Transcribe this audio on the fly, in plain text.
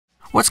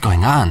What's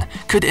going on?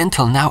 Could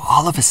Intel now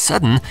all of a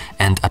sudden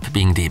end up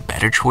being the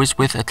better choice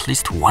with at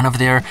least one of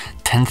their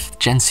 10th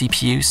gen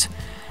CPUs?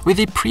 With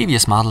the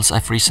previous models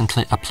I've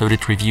recently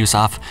uploaded reviews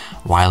of,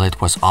 while it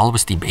was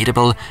always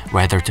debatable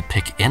whether to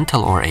pick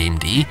Intel or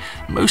AMD,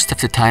 most of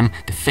the time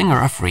the finger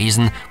of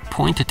reason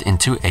pointed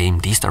into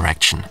AMD's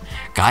direction.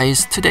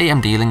 Guys, today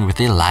I'm dealing with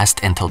the last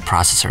Intel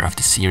processor of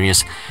the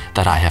series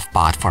that I have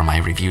bought for my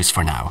reviews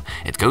for now.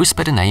 It goes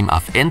by the name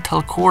of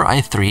Intel Core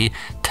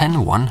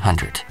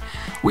i3-10100.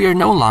 We are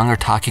no longer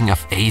talking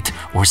of 8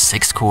 or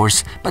 6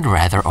 cores, but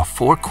rather of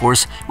 4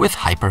 cores with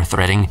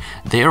hyper-threading,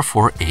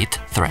 therefore 8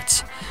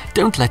 threads.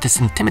 Don't let this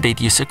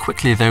intimidate you so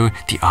quickly though,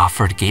 the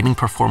offered gaming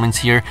performance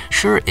here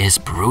sure is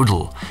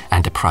brutal,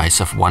 and the price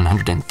of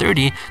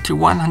 $130 to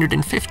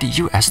 $150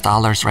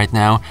 US right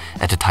now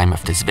at the time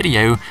of this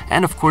video,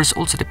 and of course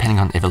also depending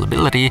on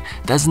availability,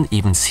 doesn't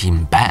even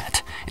seem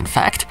bad. In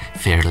fact,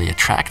 fairly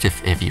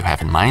attractive if you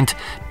have in mind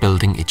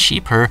building a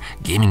cheaper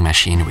gaming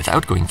machine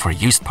without going for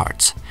used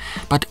parts.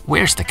 But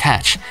where's the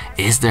catch?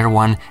 Is there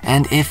one?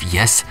 And if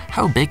yes,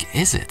 how big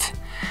is it?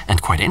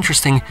 And quite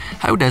interesting,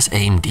 how does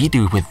AMD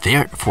do with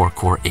their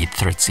 4-core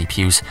 8-thread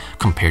CPUs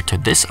compared to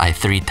this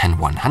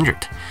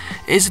i3-10100?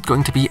 Is it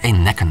going to be a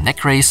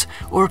neck-on-neck race,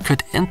 or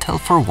could Intel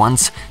for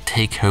once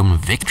take home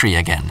victory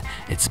again?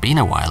 It's been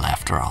a while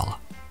after all.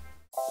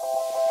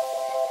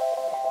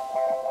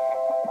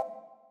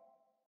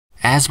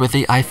 As with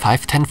the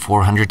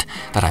i5-10400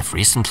 that I've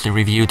recently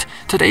reviewed,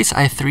 today's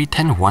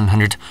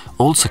i3-10100,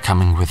 also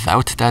coming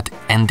without that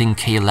ending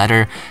K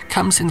letter,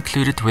 comes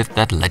included with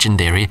that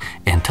legendary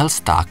Intel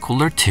Stock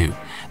Cooler 2.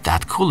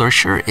 That cooler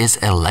sure is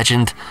a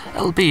legend,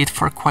 albeit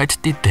for quite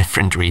the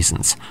different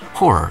reasons.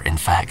 Horror, in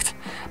fact.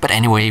 But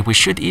anyway, we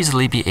should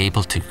easily be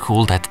able to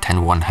cool that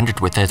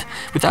 10100 with it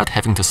without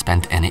having to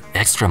spend any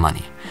extra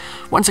money.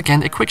 Once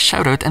again, a quick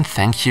shout out and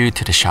thank you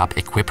to the shop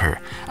Equipper.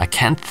 I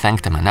can't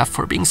thank them enough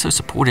for being so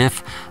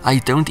supportive. I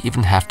don't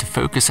even have to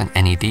focus on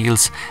any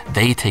deals.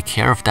 They take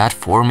care of that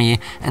for me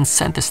and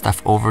send the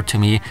stuff over to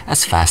me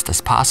as fast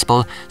as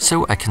possible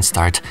so I can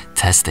start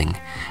testing.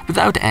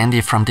 Without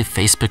Andy from the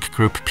Facebook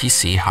group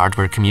PC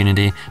Hardware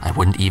Community, I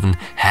wouldn't even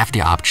have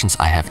the options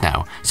I have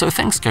now. So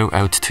thanks go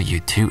out to you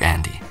too,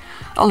 Andy.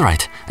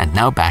 Alright, and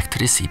now back to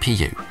the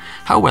CPU.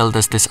 How well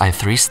does this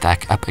i3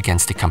 stack up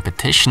against the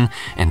competition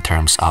in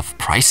terms of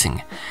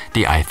pricing?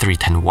 The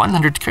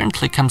i3-10100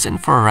 currently comes in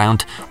for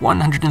around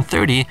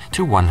 $130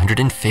 to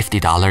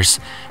 $150.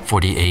 For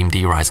the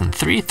AMD Ryzen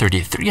 3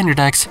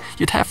 3300X,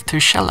 you'd have to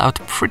shell out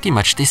pretty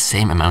much the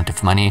same amount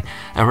of money,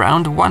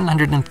 around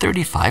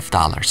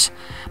 $135.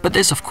 But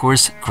this of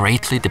course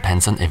greatly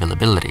depends on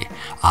availability.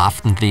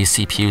 Often these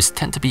CPUs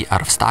tend to be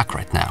out of stock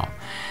right now.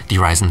 The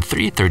Ryzen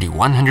 3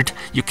 3100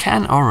 you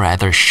can or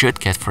rather should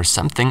get for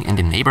something in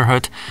the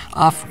neighborhood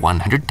of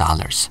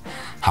 $100.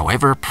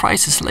 However,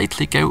 prices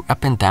lately go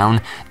up and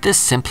down. This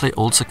simply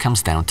also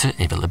comes down to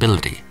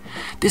availability.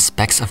 The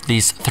specs of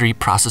these 3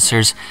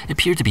 processors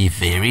appear to be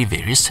very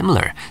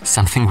similar,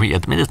 something we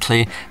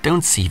admittedly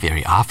don't see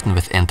very often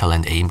with Intel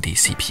and AMD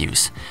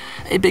CPUs.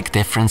 A big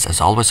difference, as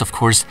always of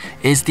course,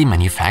 is the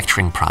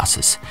manufacturing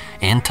process.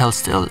 Intel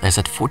still is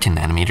at 14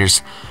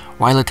 nanometers.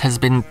 While it has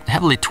been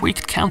heavily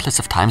tweaked countless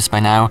of times by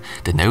now,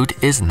 the node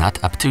is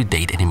not up to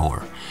date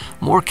anymore.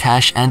 More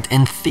cache and,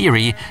 in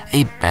theory,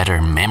 a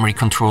better memory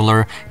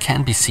controller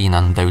can be seen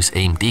on those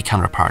AMD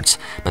counterparts,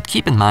 but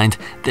keep in mind,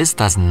 this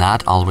does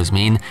not always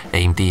mean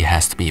AMD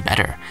has to be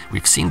better.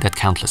 We've seen that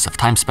countless of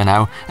times by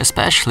now,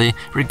 especially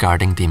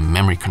regarding the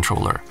memory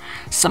controller.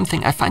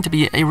 Something I find to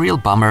be a real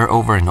bummer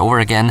over and over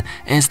again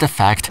is the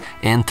fact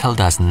Intel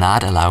does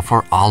not allow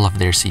for all of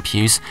their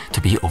CPUs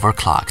to be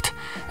overclocked.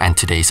 And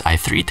today's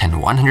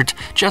i3-10100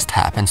 just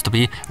happens to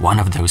be one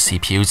of those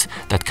CPUs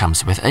that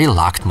comes with a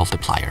locked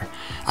multiplier.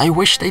 I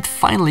wish they'd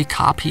finally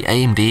copy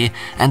AMD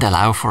and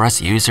allow for us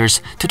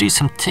users to do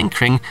some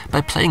tinkering by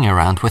playing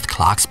around with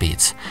clock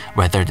speeds.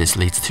 Whether this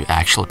leads to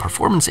actual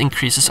performance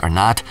increases or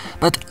not,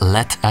 but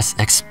let us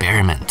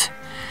experiment.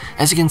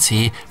 As you can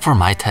see, for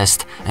my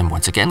test, I'm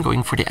once again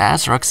going for the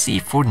ASRock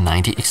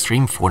Z490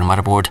 Extreme 4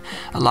 motherboard,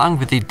 along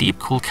with the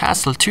Deepcool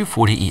Castle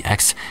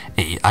 240EX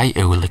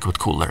AIO liquid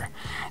cooler.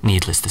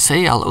 Needless to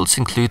say, I'll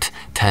also include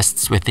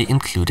tests with the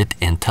included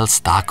Intel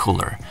stock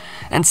cooler.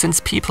 And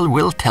since people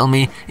will tell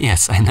me,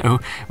 yes I know,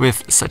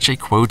 with such a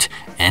quote,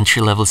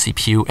 entry-level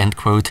CPU end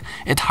quote,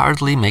 it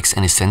hardly makes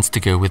any sense to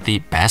go with the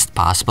best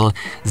possible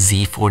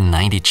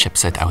Z490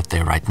 chipset out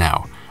there right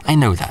now. I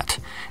know that.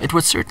 It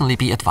would certainly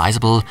be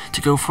advisable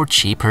to go for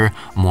cheaper,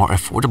 more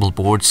affordable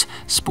boards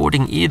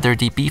sporting either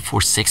the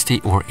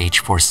B460 or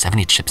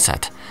H470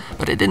 chipset,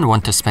 but I didn't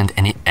want to spend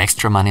any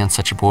extra money on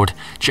such a board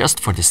just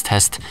for this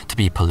test to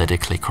be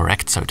politically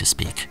correct, so to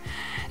speak.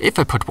 If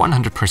I put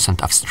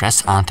 100% of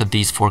stress onto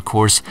these 4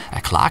 cores,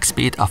 a clock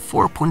speed of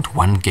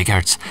 4.1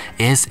 GHz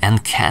is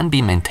and can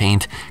be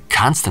maintained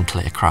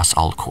constantly across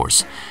all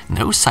cores.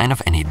 No sign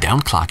of any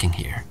downclocking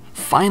here.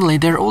 Finally,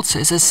 there also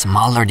is a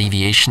smaller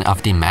deviation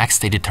of the max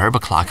stated turbo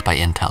clock by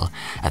Intel.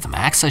 At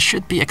max, I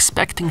should be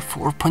expecting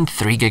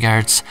 4.3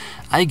 GHz.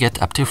 I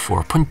get up to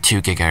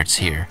 4.2 GHz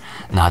here.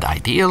 Not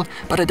ideal,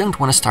 but I don't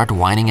want to start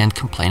whining and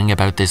complaining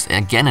about this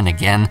again and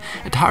again.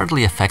 It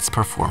hardly affects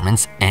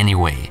performance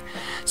anyway.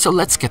 So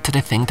let's get to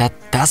the thing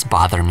that does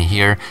bother me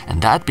here,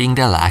 and that being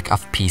the lack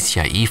of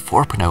PCIe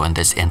 4.0 on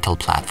this Intel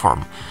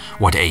platform.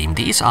 What AMD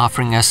is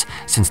offering us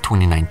since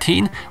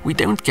 2019, we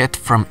don't get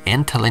from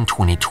Intel in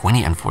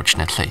 2020,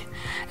 unfortunately.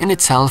 In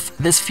itself,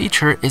 this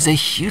feature is a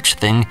huge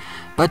thing,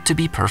 but to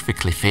be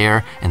perfectly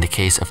fair, in the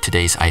case of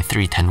today's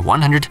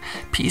i3-10100,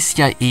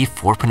 PCIe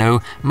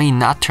 4.0 may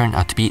not turn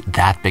out to be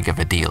that big of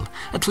a deal,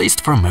 at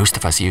least for most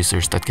of us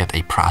users that get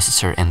a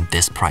processor in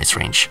this price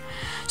range.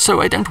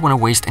 So I don't want to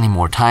waste any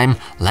more time,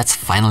 let's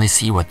finally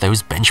see what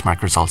those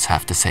benchmark results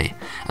have to say.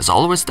 As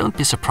always, don't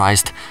be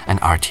surprised, an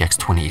RTX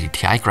 2080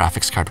 Ti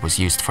graphics card was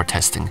used for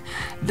testing.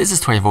 This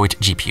is to avoid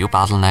GPU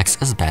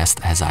bottlenecks as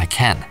best as I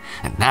can.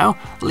 And now,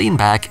 lean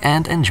back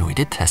and enjoy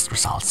the test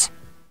results.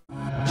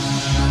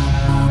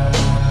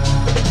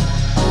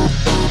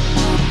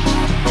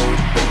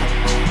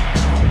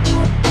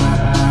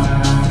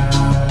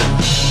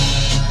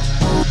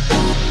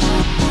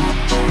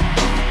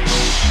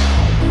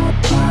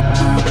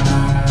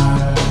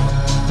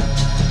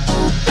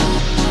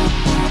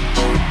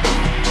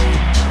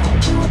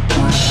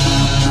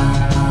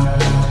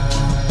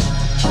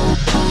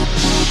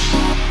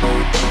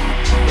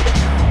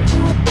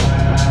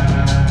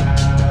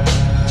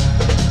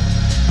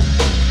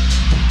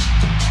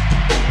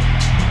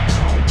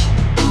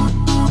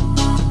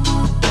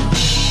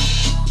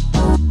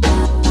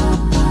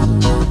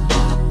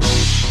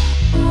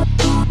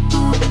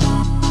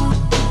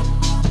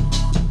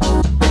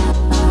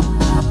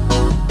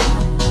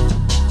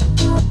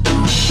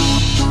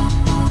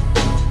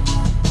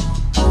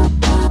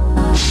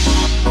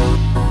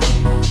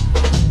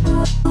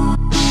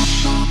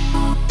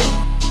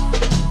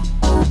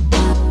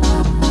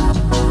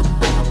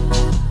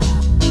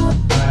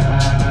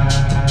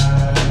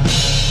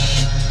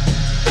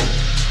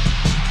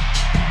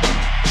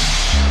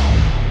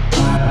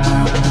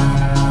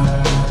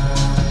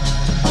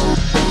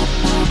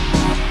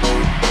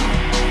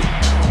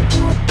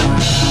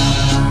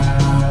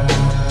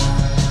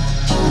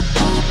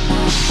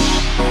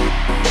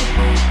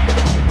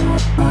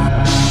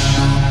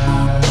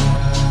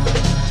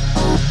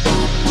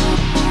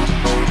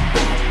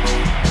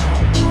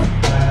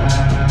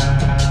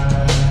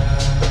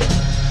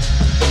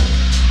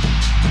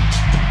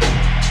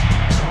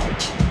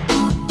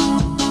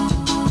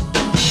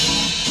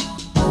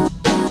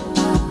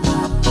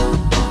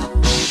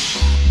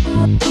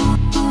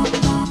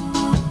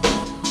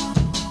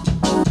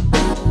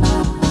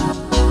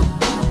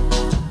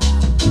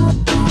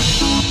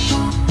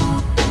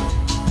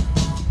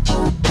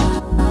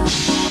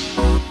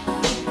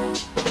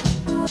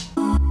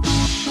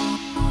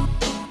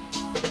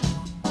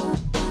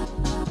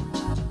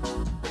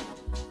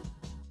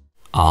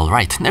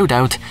 Alright, no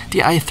doubt, the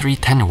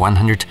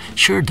i3-10100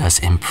 sure does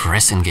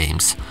impress in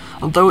games.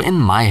 Although in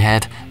my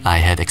head, I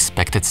had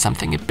expected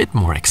something a bit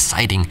more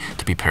exciting,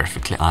 to be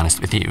perfectly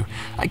honest with you.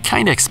 I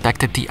kinda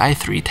expected the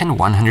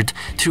i3-10100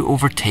 to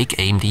overtake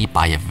AMD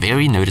by a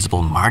very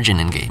noticeable margin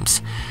in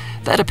games.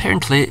 That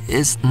apparently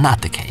is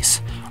not the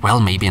case. Well,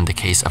 maybe in the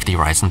case of the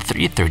Ryzen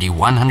 3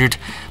 30-100,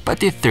 but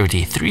the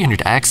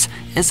 30-300X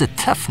is a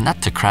tough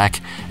nut to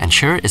crack and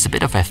sure is a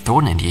bit of a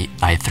thorn in the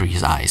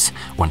i3's eyes,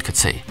 one could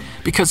say.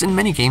 Because in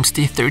many games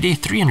the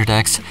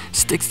 30-300X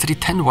sticks to the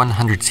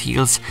 10-100's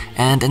heels,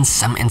 and in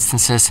some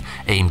instances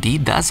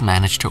AMD does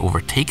manage to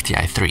overtake the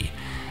i3.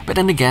 But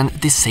then again,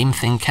 the same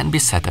thing can be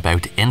said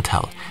about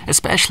Intel,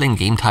 especially in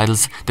game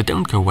titles that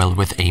don't go well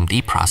with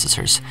AMD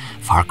processors,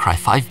 Far Cry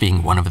 5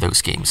 being one of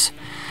those games.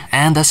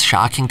 And as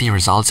shocking the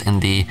results in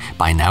the,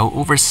 by now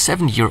over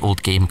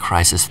 7-year-old game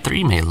Crysis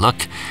 3 may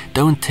look,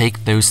 don't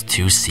take those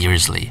too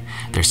seriously.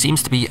 There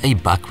seems to be a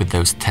bug with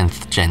those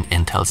 10th gen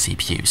Intel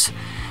CPUs.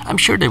 I'm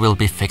sure they will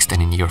be fixed in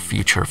the near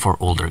future for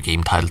older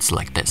game titles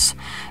like this.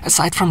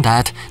 Aside from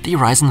that, the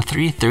Ryzen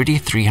 3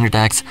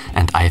 30-300X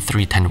and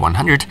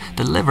i3-10100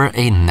 deliver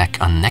a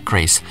neck-on-neck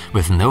race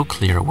with no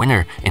clear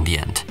winner in the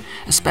end.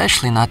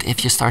 Especially not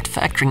if you start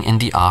factoring in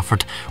the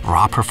offered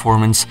raw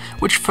performance,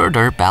 which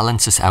further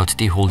balances out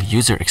the whole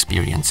user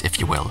experience, if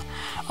you will.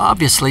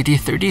 Obviously, the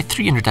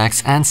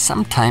 30-300X and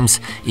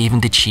sometimes even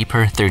the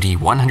cheaper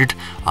 30-100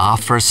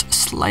 offers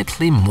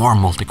slightly more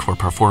multi-core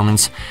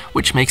performance,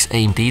 which makes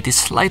AMD the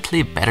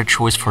slightly better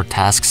choice for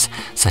tasks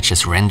such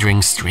as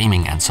rendering,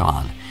 streaming, and so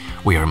on.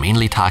 We are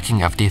mainly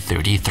talking of the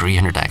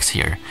 30-300X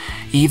here.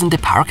 Even the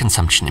power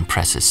consumption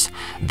impresses.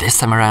 This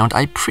time around,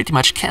 I pretty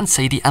much can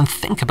say the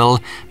unthinkable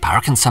power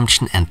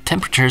consumption and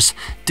temperatures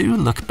do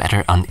look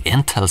better on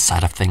Intel's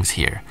side of things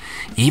here.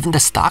 Even the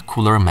stock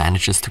cooler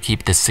manages to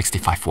keep this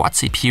 65-watt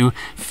CPU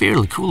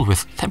fairly cool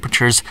with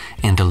temperatures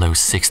in the low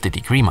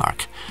 60-degree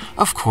mark.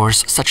 Of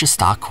course, such a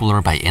stock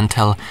cooler by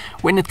Intel,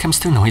 when it comes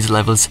to noise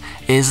levels,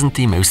 isn't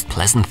the most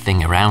pleasant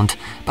thing around,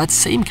 but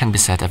same can be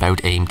said about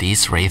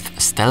AMD's Wraith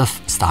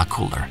Stealth stock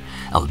cooler,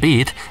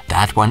 albeit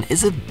that one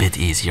is a bit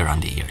easier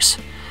on the ears.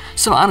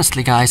 So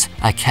honestly guys,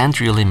 I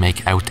can't really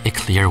make out a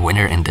clear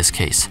winner in this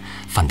case.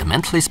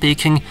 Fundamentally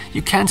speaking,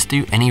 you can't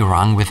do any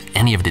wrong with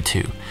any of the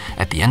two.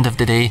 At the end of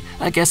the day,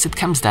 I guess it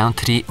comes down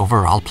to the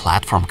overall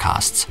platform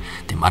costs.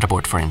 The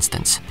motherboard, for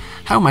instance.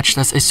 How much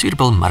does a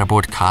suitable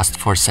motherboard cost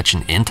for such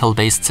an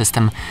Intel-based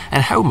system,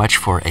 and how much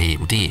for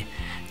AMD?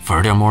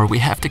 Furthermore, we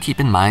have to keep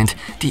in mind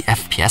the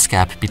FPS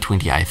gap between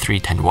the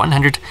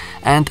i3-10100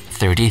 and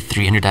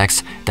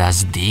 3300X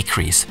does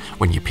decrease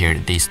when you pair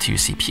these two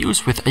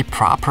CPUs with a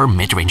proper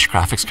mid-range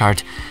graphics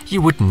card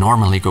you would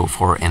normally go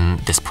for in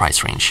this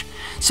price range.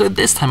 So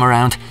this time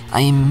around,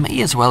 I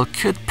may as well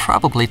could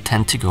probably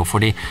tend to go for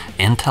the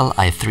Intel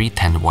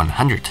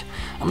i3-10100.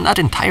 I'm not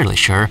entirely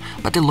sure,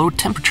 but the low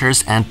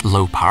temperatures and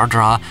low power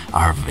draw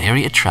are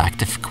very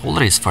attractive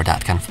qualities for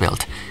that kind of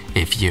build,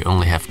 if you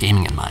only have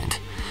gaming in mind.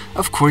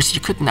 Of course,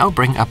 you could now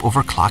bring up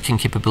overclocking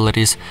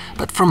capabilities,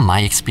 but from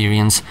my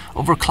experience,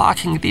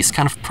 overclocking these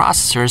kind of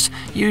processors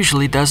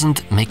usually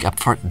doesn't make up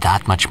for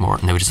that much more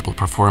noticeable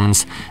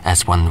performance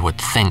as one would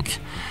think.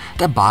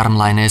 The bottom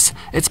line is,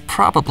 it's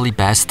probably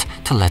best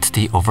to let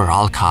the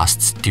overall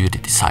costs do the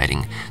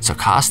deciding, so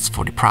costs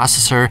for the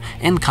processor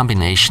in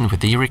combination with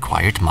the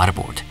required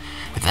motherboard.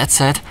 With that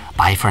said,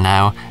 bye for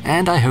now,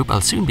 and I hope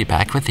I'll soon be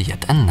back with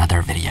yet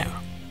another video.